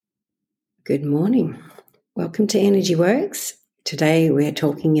Good morning. Welcome to Energy Works. Today we're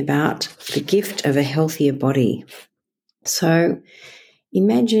talking about the gift of a healthier body. So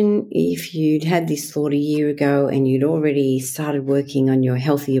imagine if you'd had this thought a year ago and you'd already started working on your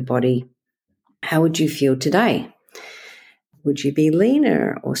healthier body. How would you feel today? Would you be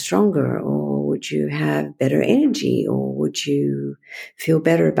leaner or stronger, or would you have better energy, or would you feel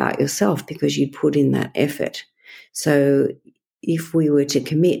better about yourself because you'd put in that effort? So if we were to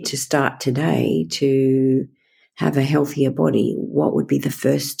commit to start today to have a healthier body, what would be the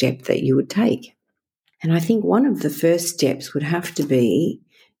first step that you would take? And I think one of the first steps would have to be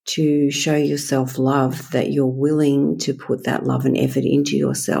to show yourself love, that you're willing to put that love and effort into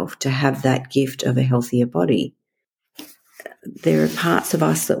yourself to have that gift of a healthier body. There are parts of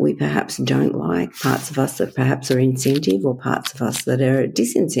us that we perhaps don't like, parts of us that perhaps are incentive, or parts of us that are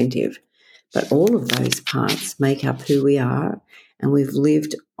disincentive. But all of those parts make up who we are, and we've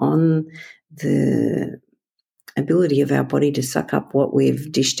lived on the ability of our body to suck up what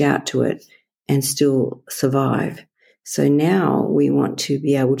we've dished out to it and still survive. So now we want to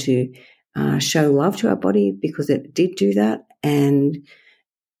be able to show love to our body because it did do that, and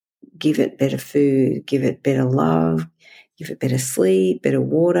give it better food, give it better love, give it better sleep, better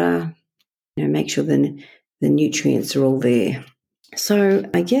water, make sure the nutrients are all there. So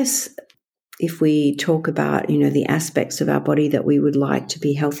I guess if we talk about, the aspects of our body that we would like to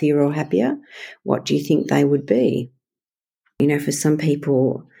be healthier or happier, what do you think they would be? For some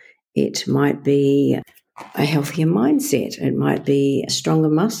people, it might be a healthier mindset. It might be stronger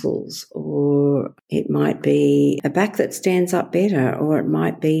muscles, or it might be a back that stands up better, or it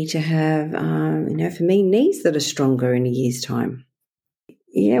might be to have, for me, knees that are stronger in a year's time.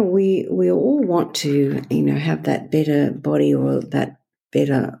 Yeah, we all want to, have that better body or that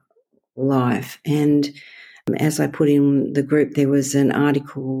better life. And as I put in the group, there was an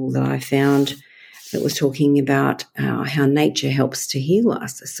article that I found that was talking about how nature helps to heal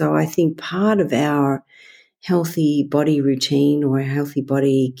us. So I think part of our healthy body routine or a healthy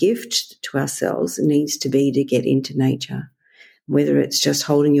body gift to ourselves needs to be to get into nature, whether it's just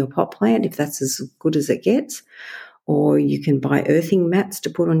holding your pot plant, if that's as good as it gets, or you can buy earthing mats to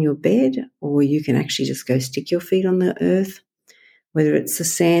put on your bed, or you can actually just go stick your feet on the earth. Whether it's the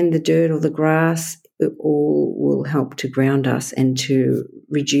sand, the dirt, or the grass, it all will help to ground us and to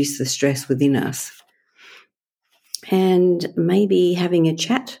reduce the stress within us. And maybe having a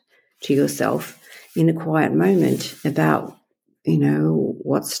chat to yourself in a quiet moment about,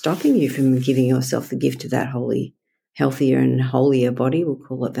 what's stopping you from giving yourself the gift of that healthier and holier body, we'll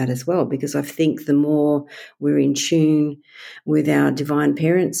call it that as well, because I think the more we're in tune with our divine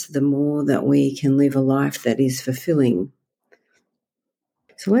parents, the more that we can live a life that is fulfilling.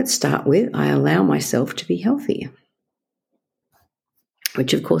 So let's start with, I allow myself to be healthy,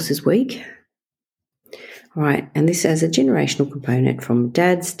 which of course is weak. Right, and this has a generational component from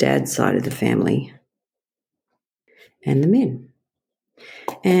dad's side of the family and the men.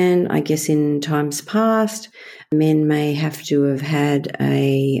 And I guess in times past, men may have to have had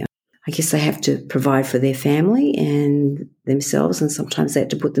they have to provide for their family and themselves, and sometimes they have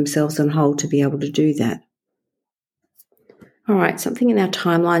to put themselves on hold to be able to do that. All right, something in our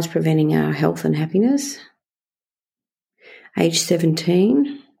timelines preventing our health and happiness. Age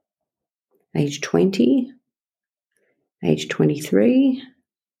 17, age 20, age 23,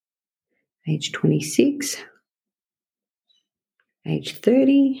 age 26, age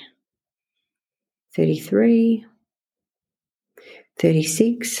 30, 33,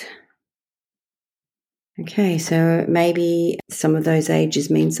 36. Okay, so maybe some of those ages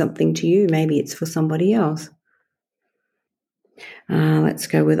mean something to you. Maybe it's for somebody else. Let's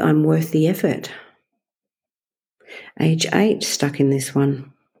go with I'm worth the effort. Age 8, stuck in this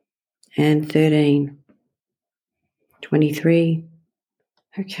one. And 13, 23.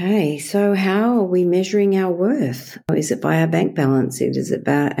 Okay, so how are we measuring our worth? Is it by our bank balance? Is it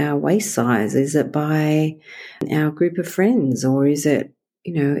by our waist size? Is it by our group of friends? Or is it,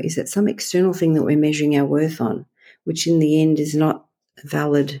 is it some external thing that we're measuring our worth on, which in the end is not a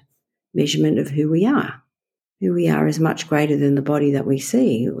valid measurement of who we are? Who we are is much greater than the body that we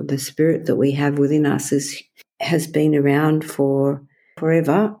see. The spirit that we have within us has been around for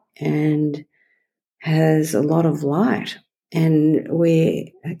forever and has a lot of light. And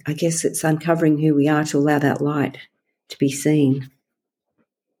I guess it's uncovering who we are to allow that light to be seen.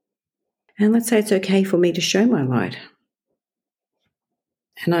 And let's say it's okay for me to show my light.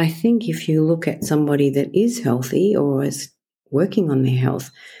 And I think if you look at somebody that is healthy or is working on their health,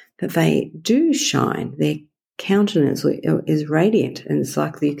 that they do shine. Their countenance is radiant, and it's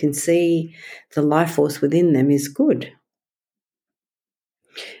like you can see the life force within them is good.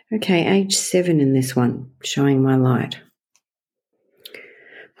 Okay, age 7 in this one, showing my light.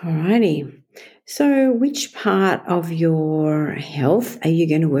 Alrighty. So which part of your health are you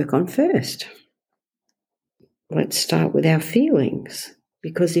going to work on first? Let's start with our feelings.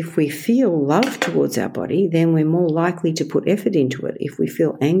 Because if we feel love towards our body, then we're more likely to put effort into it. If we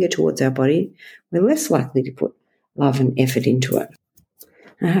feel anger towards our body, we're less likely to put love and effort into it.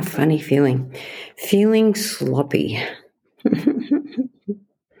 Funny feeling. Feeling sloppy.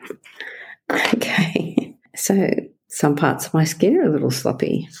 Okay. So some parts of my skin are a little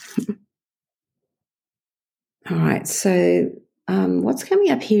sloppy. All right. So what's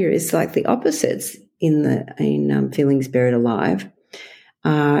coming up here is like the opposites in Feelings Buried Alive.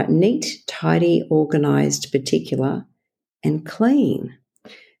 Neat, tidy, organised, particular, and clean.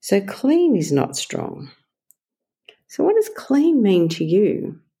 So clean is not strong. So what does clean mean to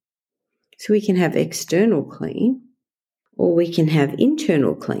you? So we can have external clean, or we can have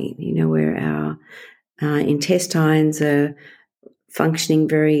internal clean, where our intestines are functioning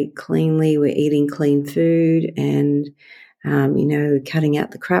very cleanly, we're eating clean food and, cutting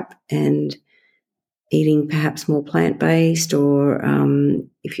out the crap and eating perhaps more plant-based, or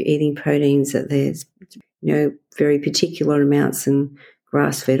if you're eating proteins that there's, very particular amounts and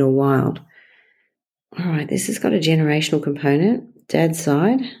grass-fed or wild. All right, this has got a generational component. Dad's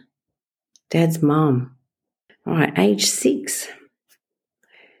side, dad's mum. All right, age 6.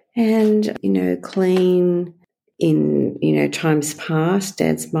 And, clean in, times past,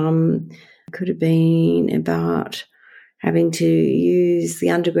 dad's mum could have been about having to use the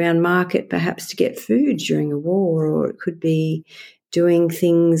underground market perhaps to get food during a war, or it could be doing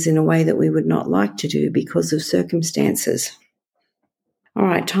things in a way that we would not like to do because of circumstances. All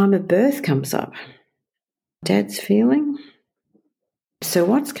right, time of birth comes up. Dad's feeling. So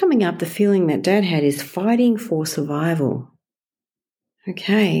what's coming up, the feeling that Dad had, is fighting for survival.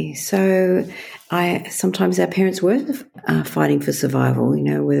 Okay, so sometimes our parents were fighting for survival,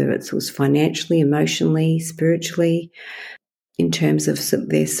 whether it was financially, emotionally, spiritually, in terms of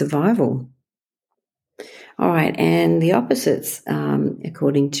their survival. All right, and the opposites,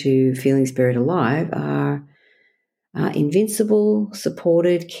 according to Feelings Buried Alive, are invincible,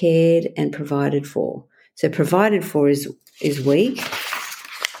 supported, cared, and provided for. So provided for is weak.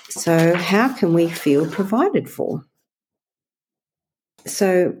 So how can we feel provided for?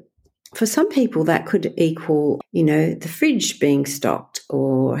 So for some people that could equal, the fridge being stocked,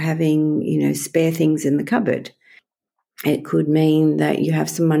 or having, spare things in the cupboard. It could mean that you have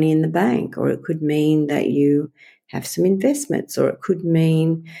some money in the bank, or it could mean that you have some investments, or it could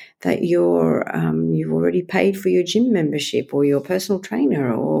mean that you've already paid for your gym membership, or your personal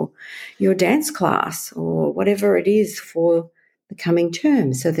trainer, or your dance class, or whatever it is for the coming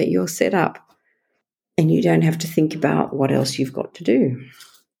term, so that you're set up and you don't have to think about what else you've got to do.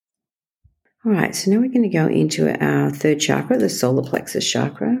 All right, so now we're going to go into our third chakra, the solar plexus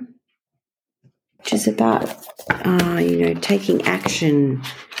chakra, which is about, taking action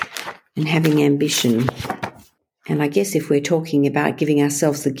and having ambition. And I guess if we're talking about giving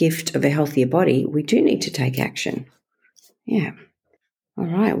ourselves the gift of a healthier body, we do need to take action. Yeah. All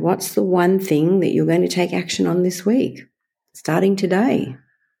right, what's the one thing that you're going to take action on this week, starting today?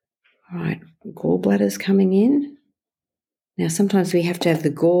 All right, gallbladder's coming in. Now, sometimes we have to have the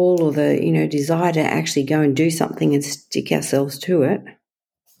gall or the, desire to actually go and do something and stick ourselves to it.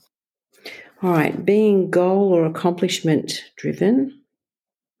 All right, being goal or accomplishment driven.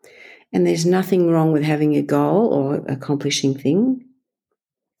 And there's nothing wrong with having a goal or accomplishing thing.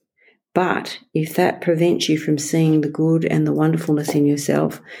 But if that prevents you from seeing the good and the wonderfulness in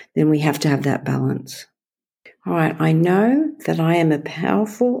yourself, then we have to have that balance. All right, I know that I am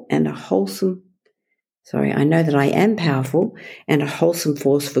powerful and a wholesome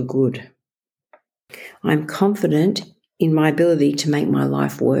force for good. I'm confident in my ability to make my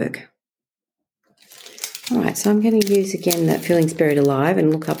life work. All right, so I'm going to use again that Feelings Buried Alive and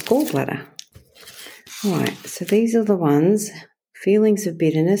look up gallbladder. All right, so these are the ones, feelings of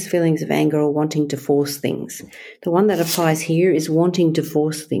bitterness, feelings of anger, or wanting to force things. The one that applies here is wanting to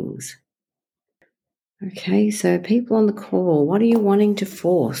force things. Okay, so people on the call, what are you wanting to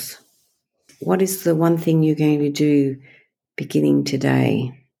force? What is the one thing you're going to do beginning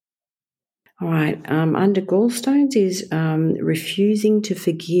today? All right, under gallstones is refusing to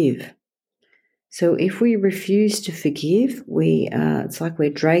forgive. So if we refuse to forgive, it's like we're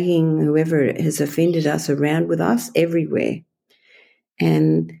dragging whoever has offended us around with us everywhere.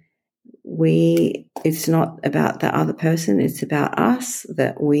 And it's not about the other person, it's about us,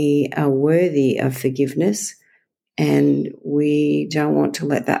 that we are worthy of forgiveness and we don't want to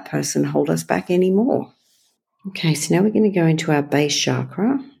let that person hold us back anymore. Okay, so now we're going to go into our base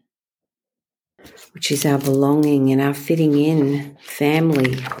chakra, which is our belonging and our fitting in,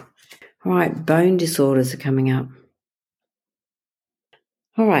 family. All right, bone disorders are coming up.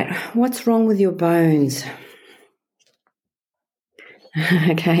 All right, what's wrong with your bones?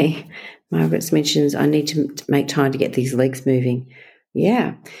 Okay, Margaret's mentions I need to make time to get these legs moving.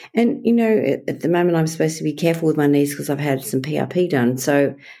 Yeah, and at the moment I'm supposed to be careful with my knees because I've had some PRP done.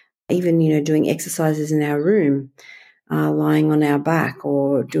 So even doing exercises in our room, lying on our back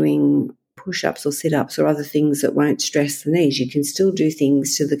or doing push-ups or sit-ups or other things that won't stress the knees, you can still do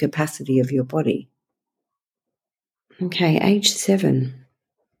things to the capacity of your body. Okay, age 7.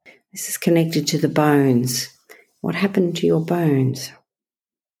 This is connected to the bones. What happened to your bones?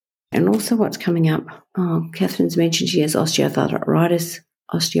 And also what's coming up. Oh, Catherine's mentioned she has osteoarthritis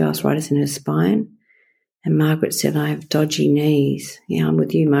in her spine. And Margaret said, I have dodgy knees. Yeah, I'm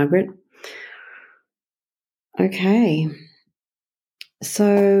with you, Margaret. Okay.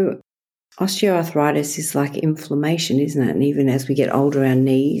 So osteoarthritis is like inflammation, isn't it? And even as we get older, our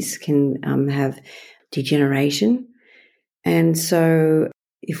knees can have degeneration. And so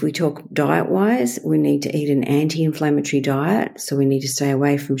if we talk diet-wise, we need to eat an anti-inflammatory diet. So we need to stay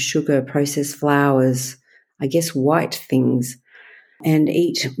away from sugar, processed flours, I guess white things, and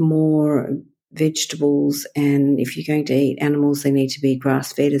eat more vegetables. And if you're going to eat animals, they need to be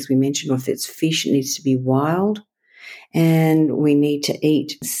grass-fed, as we mentioned, or if it's fish, it needs to be wild. And we need to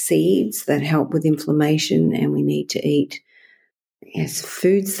eat seeds that help with inflammation, and we need to eat,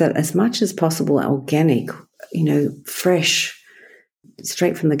 foods that as much as possible are organic, fresh,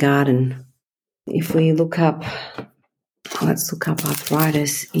 straight from the garden. If we let's look up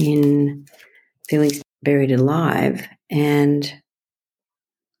arthritis in Feelings Buried Alive. And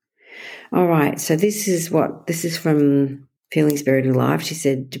all right, so this is from Feelings Buried Alive. She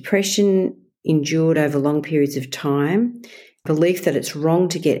said, depression endured over long periods of time, belief that it's wrong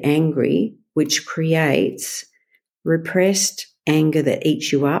to get angry, which creates repressed anger that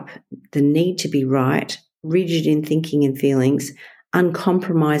eats you up, the need to be right, rigid in thinking and feelings,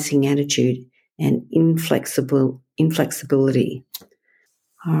 uncompromising attitude, and inflexibility.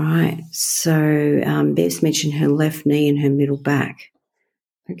 All right, so Bev's mentioned her left knee and her middle back.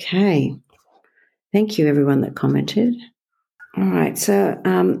 Okay, thank you everyone that commented. All right, so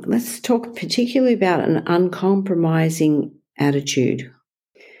let's talk particularly about an uncompromising attitude.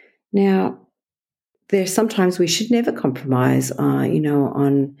 Now, there's sometimes we should never compromise,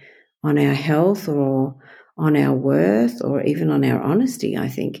 on our health or on our worth or even on our honesty, I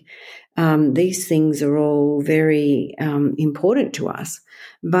think. These things are all very important to us,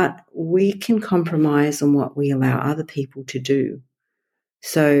 but we can compromise on what we allow other people to do.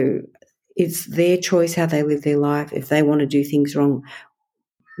 So it's their choice how they live their life. If they want to do things wrong,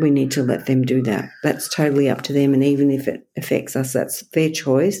 we need to let them do that. That's totally up to them. And even if it affects us, that's their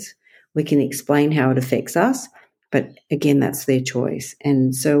choice. We can explain how it affects us, but again, that's their choice.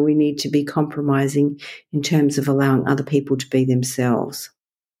 And so we need to be compromising in terms of allowing other people to be themselves.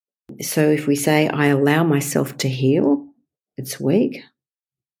 So if we say, I allow myself to heal, it's weak.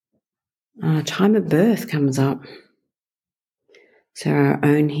 Time of birth comes up. So our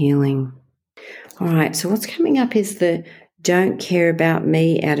own healing. All right, so what's coming up is the don't care about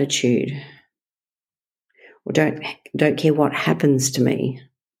me attitude, or don't care what happens to me.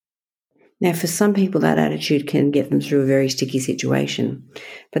 Now, for some people, that attitude can get them through a very sticky situation,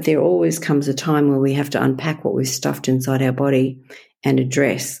 but there always comes a time where we have to unpack what we've stuffed inside our body and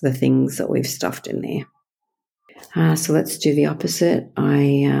address the things that we've stuffed in there. So let's do the opposite.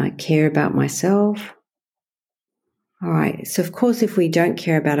 I care about myself. All right. So, of course, if we don't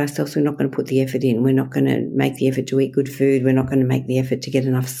care about ourselves, we're not going to put the effort in. We're not going to make the effort to eat good food. We're not going to make the effort to get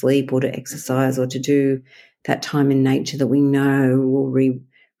enough sleep or to exercise or to do that time in nature that we know will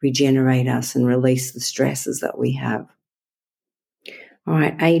regenerate us and release the stresses that we have. All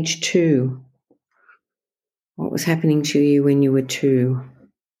right. Age 2. What was happening to you when you were 2?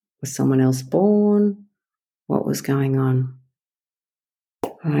 Was someone else born? What was going on?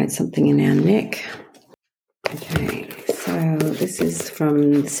 All right. Something in our neck. Okay, so this is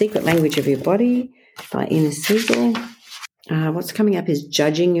from The Secret Language of Your Body by Ina Siegel. What's coming up is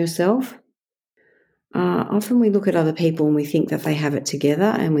judging yourself. Often we look at other people and we think that they have it together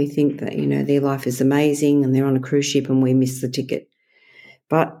and we think that, their life is amazing and they're on a cruise ship and we miss the ticket.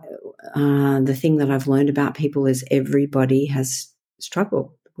 But the thing that I've learned about people is everybody has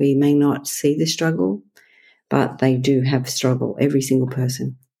struggle. We may not see the struggle, but they do have struggle, every single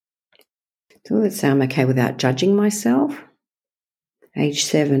person. So let's say I'm okay without judging myself. Age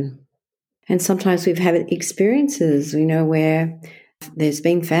 7. And sometimes we've had experiences, where There's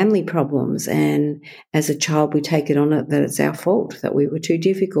been family problems, and as a child we take it on that it's our fault, that we were too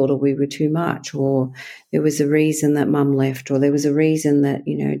difficult or we were too much, or there was a reason that mum left, or there was a reason that,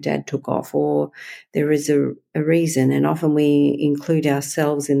 dad took off, or there is a reason, and often we include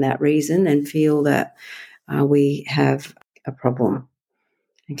ourselves in that reason and feel that we have a problem.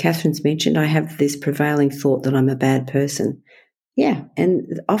 And Catherine's mentioned, I have this prevailing thought that I'm a bad person. Yeah,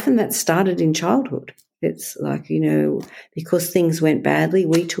 and often that started in childhood. It's like, because things went badly,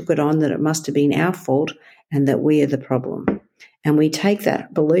 we took it on that it must have been our fault and that we are the problem. And we take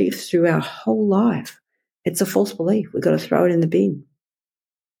that belief through our whole life. It's a false belief. We've got to throw it in the bin.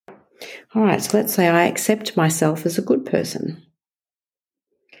 All right, so let's say I accept myself as a good person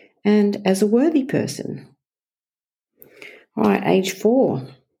and as a worthy person. All right, age 4.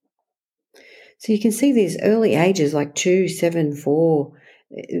 So you can see these early ages like 2, 7, 4.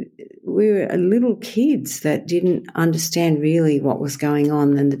 We were little kids that didn't understand really what was going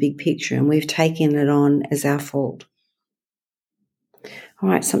on in the big picture, and we've taken it on as our fault. All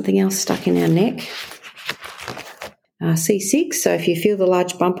right, something else stuck in our neck. C6, so if you feel the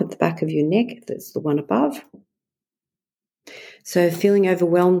large bump at the back of your neck, that's the one above. So feeling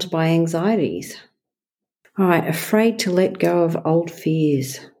overwhelmed by anxieties. All right, afraid to let go of old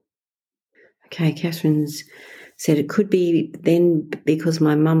fears. Okay, Catherine's said it could be then because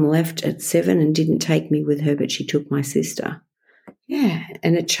my mum left at 7 and didn't take me with her, but she took my sister. Yeah,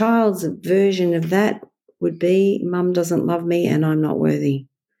 and a child's version of that would be mum doesn't love me and I'm not worthy,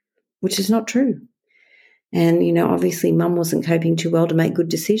 which is not true. And, obviously mum wasn't coping too well to make good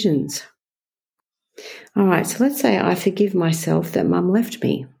decisions. All right, so let's say I forgive myself that mum left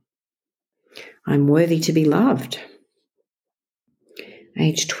me. I'm worthy to be loved.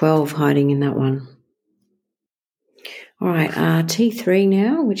 Age 12 hiding in that one. All right, T3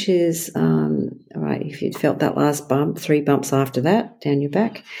 now, which is, all right, if you'd felt that last bump, 3 bumps after that, down your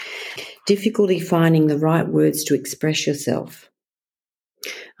back. Difficulty finding the right words to express yourself.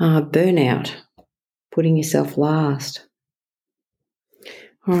 Burnout, putting yourself last.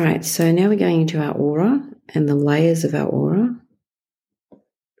 All right, so now we're going into our aura and the layers of our aura.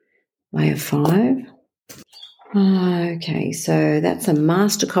 Layer 5. Okay, so that's a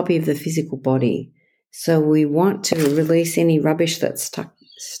master copy of the physical body. So we want to release any rubbish that's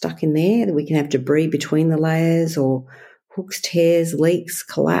stuck in there, that we can have debris between the layers or hooks, tears, leaks,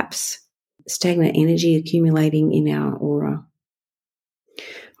 collapse, stagnant energy accumulating in our aura.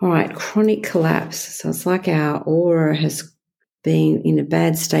 All right, chronic collapse. So it's like our aura has been in a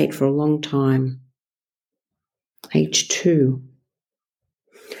bad state for a long time. Age 2.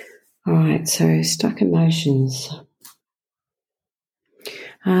 All right, so stuck emotions.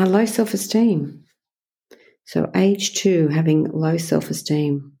 Low self-esteem. So age 2, having low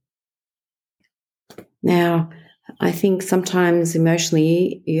self-esteem. Now, I think sometimes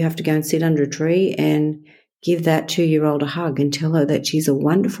emotionally you have to go and sit under a tree and give that 2-year-old a hug and tell her that she's a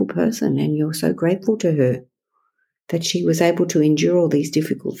wonderful person and you're so grateful to her that she was able to endure all these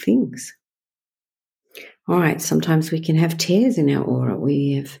difficult things. All right, sometimes we can have tears in our aura.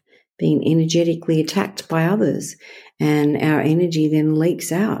 We have been energetically attacked by others and our energy then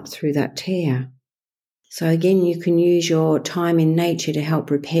leaks out through that tear. So again, you can use your time in nature to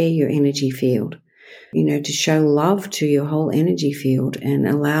help repair your energy field, to show love to your whole energy field and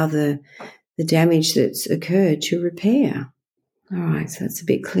allow the damage that's occurred to repair. All right, so that's a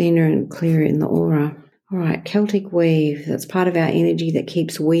bit cleaner and clearer in the aura. All right, Celtic weave, that's part of our energy that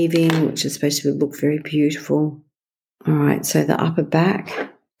keeps weaving, which is supposed to look very beautiful. All right, so the upper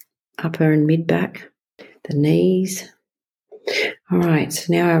back, upper and mid back, the knees. All right,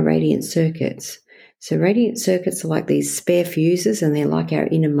 so now our radiant circuits. So radiant circuits are like these spare fuses and they're like our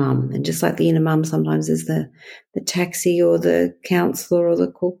inner mum. And just like the inner mum, sometimes there's the taxi or the counsellor or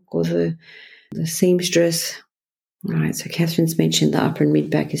the cook or the seamstress. All right, so Catherine's mentioned the upper and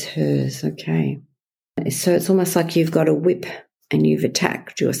mid back is hers. Okay. So it's almost like you've got a whip and you've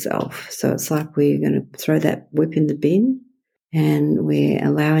attacked yourself. So it's like we're going to throw that whip in the bin and we're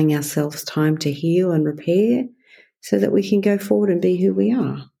allowing ourselves time to heal and repair so that we can go forward and be who we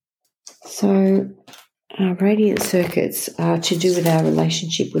are. So our radiant circuits are to do with our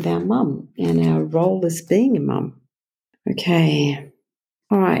relationship with our mum and our role as being a mum. Okay.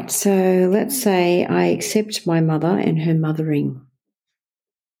 All right. So let's say I accept my mother and her mothering.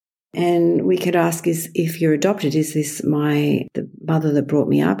 And we could ask if you're adopted, is this the mother that brought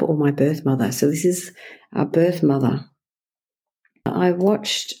me up or my birth mother? So this is our birth mother. I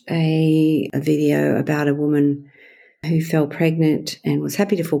watched a video about a woman who fell pregnant and was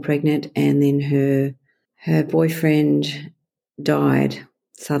happy to fall pregnant, and then her boyfriend died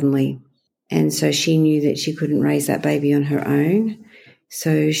suddenly. And so she knew that she couldn't raise that baby on her own.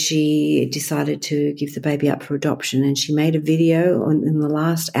 So she decided to give the baby up for adoption, and she made a video in the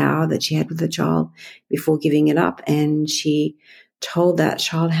last hour that she had with the child before giving it up, and she told that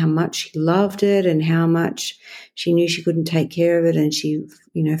child how much she loved it and how much she knew she couldn't take care of it, and she,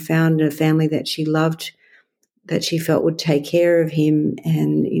 found a family that she loved, that she felt would take care of him,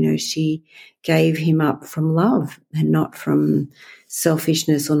 and, she gave him up from love and not from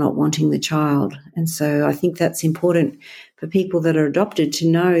selfishness or not wanting the child. And so I think that's important for people that are adopted to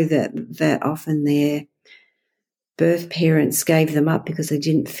know that often their birth parents gave them up because they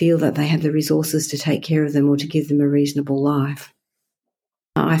didn't feel that they had the resources to take care of them or to give them a reasonable life.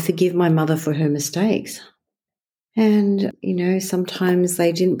 I forgive my mother for her mistakes. And, sometimes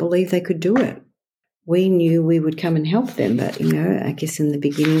they didn't believe they could do it. We knew we would come and help them, but, I guess in the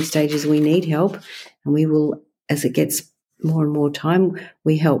beginning stages we need help, and we will, as it gets more and more time,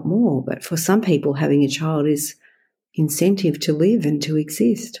 we help more. But for some people, having a child is incentive to live and to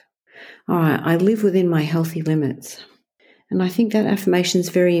exist. All right, I live within my healthy limits. And I think that affirmation is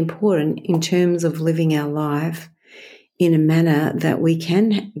very important in terms of living our life in a manner that we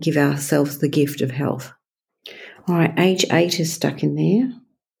can give ourselves the gift of health. All right, age 8 is stuck in there.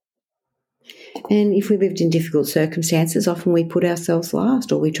 And if we lived in difficult circumstances, often we put ourselves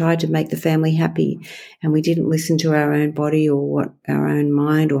last, or we tried to make the family happy and we didn't listen to our own body or what our own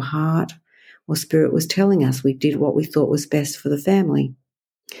mind or heart or spirit was telling us. We did what we thought was best for the family.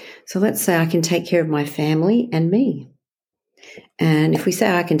 So let's say I can take care of my family and me. And if we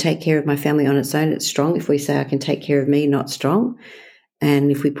say I can take care of my family on its own, it's strong. If we say I can take care of me, not strong.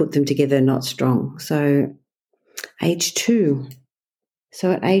 And if we put them together, not strong. So age 2.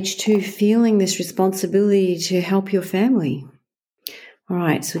 So at age 2, feeling this responsibility to help your family. All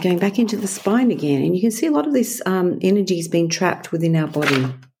right, so going back into the spine again, and you can see a lot of this energy has been trapped within our body.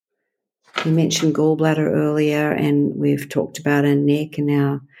 We mentioned gallbladder earlier, and we've talked about our neck and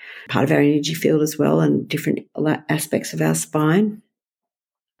our part of our energy field as well, and different aspects of our spine.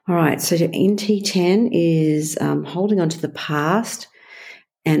 All right, so in T10 is holding on to the past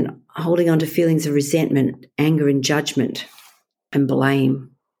and holding on to feelings of resentment, anger and judgment and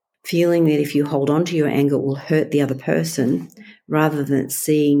blame, feeling that if you hold on to your anger, it will hurt the other person rather than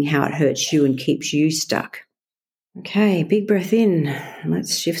seeing how it hurts you and keeps you stuck. Okay, big breath in.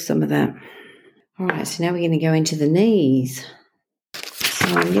 Let's shift some of that. All right, so now we're going to go into the knees. So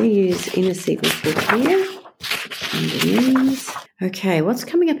I'm going to use Inner Secrets book here. And the knees. Okay, what's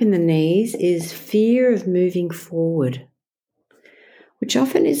coming up in the knees is fear of moving forward, which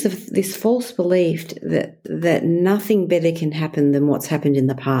often is this false belief that nothing better can happen than what's happened in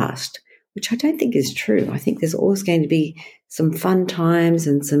the past, which I don't think is true. I think there's always going to be some fun times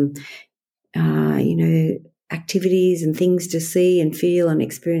and some, activities and things to see and feel and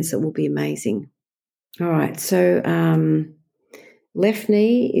experience that will be amazing. All right, so left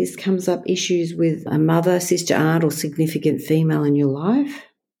knee comes up issues with a mother, sister, aunt, or significant female in your life.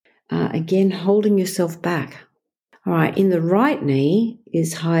 Again, holding yourself back. All right, in the right knee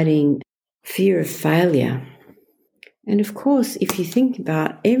is hiding fear of failure. And of course, if you think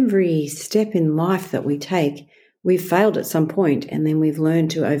about every step in life that we take, we've failed at some point and then we've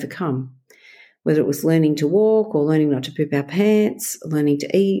learned to overcome. Whether it was learning to walk or learning not to poop our pants, learning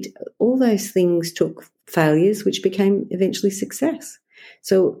to eat, all those things took failures which became eventually success.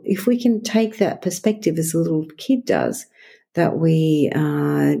 So if we can take that perspective as a little kid does, that we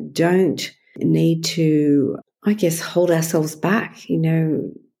don't need to, hold ourselves back.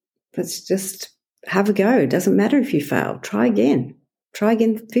 Let's just have a go. It doesn't matter if you fail. Try again. Try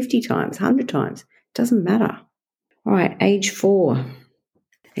again 50 times, 100 times. It doesn't matter. All right, age 4.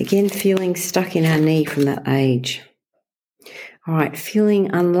 Again, feeling stuck in our knee from that age. All right,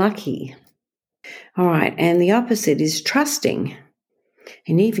 feeling unlucky. All right, and the opposite is trusting.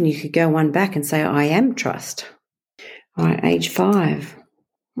 And even you could go one back and say, I am trust. All right, age 5.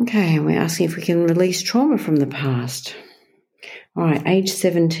 Okay, and we're asking if we can release trauma from the past. All right, age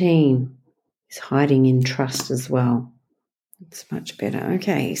 17 is hiding in trust as well. It's much better.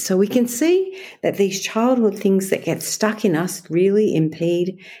 Okay, so we can see that these childhood things that get stuck in us really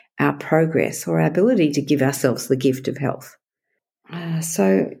impede our progress or our ability to give ourselves the gift of health.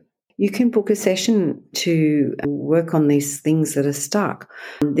 So you can book a session to work on these things that are stuck.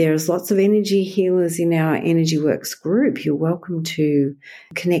 There's lots of energy healers in our Energy Works group. You're welcome to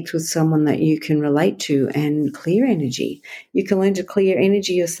connect with someone that you can relate to and clear energy. You can learn to clear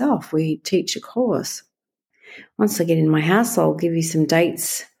energy yourself. We teach a course. Once I get in my house, I'll give you some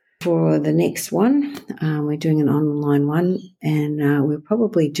dates for the next one. We're doing an online one, and we'll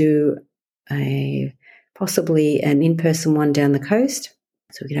probably do possibly an in-person one down the coast,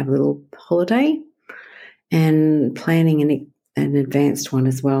 so we can have a little holiday, and planning an advanced one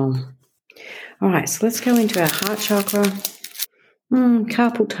as well. All right, so let's go into our heart chakra.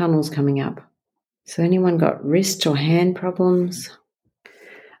 Carpal tunnel's coming up. So anyone got wrist or hand problems?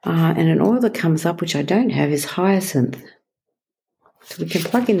 And an oil that comes up, which I don't have, is hyacinth. So we can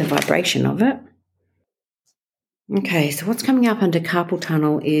plug in the vibration of it. Okay, so what's coming up under carpal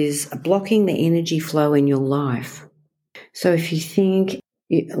tunnel is blocking the energy flow in your life. So if you think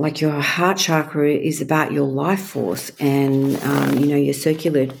like your heart chakra is about your life force and, your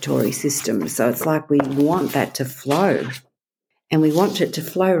circulatory system. So it's like we want that to flow. And we want it to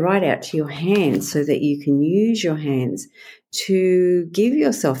flow right out to your hands so that you can use your hands to give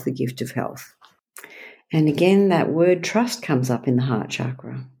yourself the gift of health. And again, that word trust comes up in the heart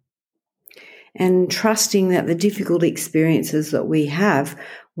chakra. And trusting that the difficult experiences that we have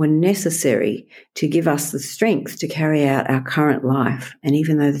were necessary to give us the strength to carry out our current life. And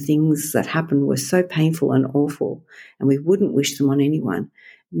even though the things that happened were so painful and awful, and we wouldn't wish them on anyone,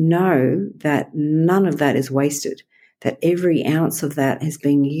 know that none of that is wasted, that every ounce of that has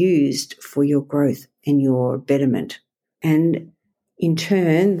been used for your growth and your betterment. And in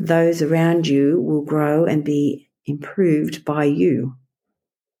turn, those around you will grow and be improved by you.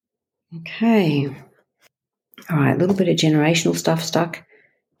 Okay. All right, a little bit of generational stuff stuck.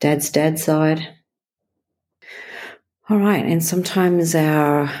 Dad's side. All right, and sometimes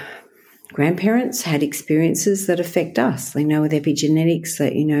our grandparents had experiences that affect us. They know with epigenetics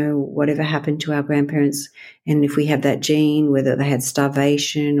that, whatever happened to our grandparents, and if we have that gene, whether they had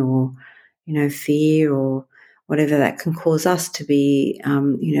starvation or, fear or whatever, that can cause us to be,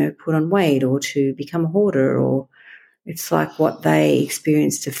 put on weight or to become a hoarder, or it's like what they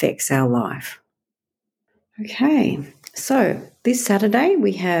experienced affects our life. Okay, so this Saturday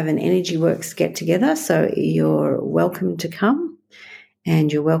we have an Energy Works get-together, so you're welcome to come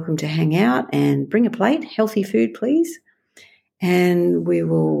and you're welcome to hang out and bring a plate, healthy food please, and we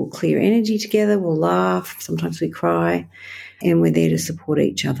will clear energy together, we'll laugh, sometimes we cry, and we're there to support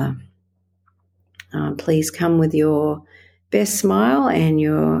each other. Please come with your best smile and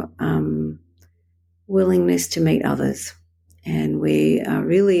your willingness to meet others. And we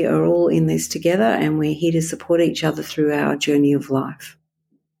really are all in this together, and we're here to support each other through our journey of life.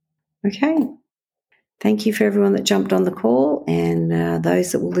 Okay. Thank you for everyone that jumped on the call, and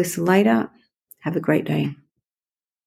those that will listen later. Have a great day.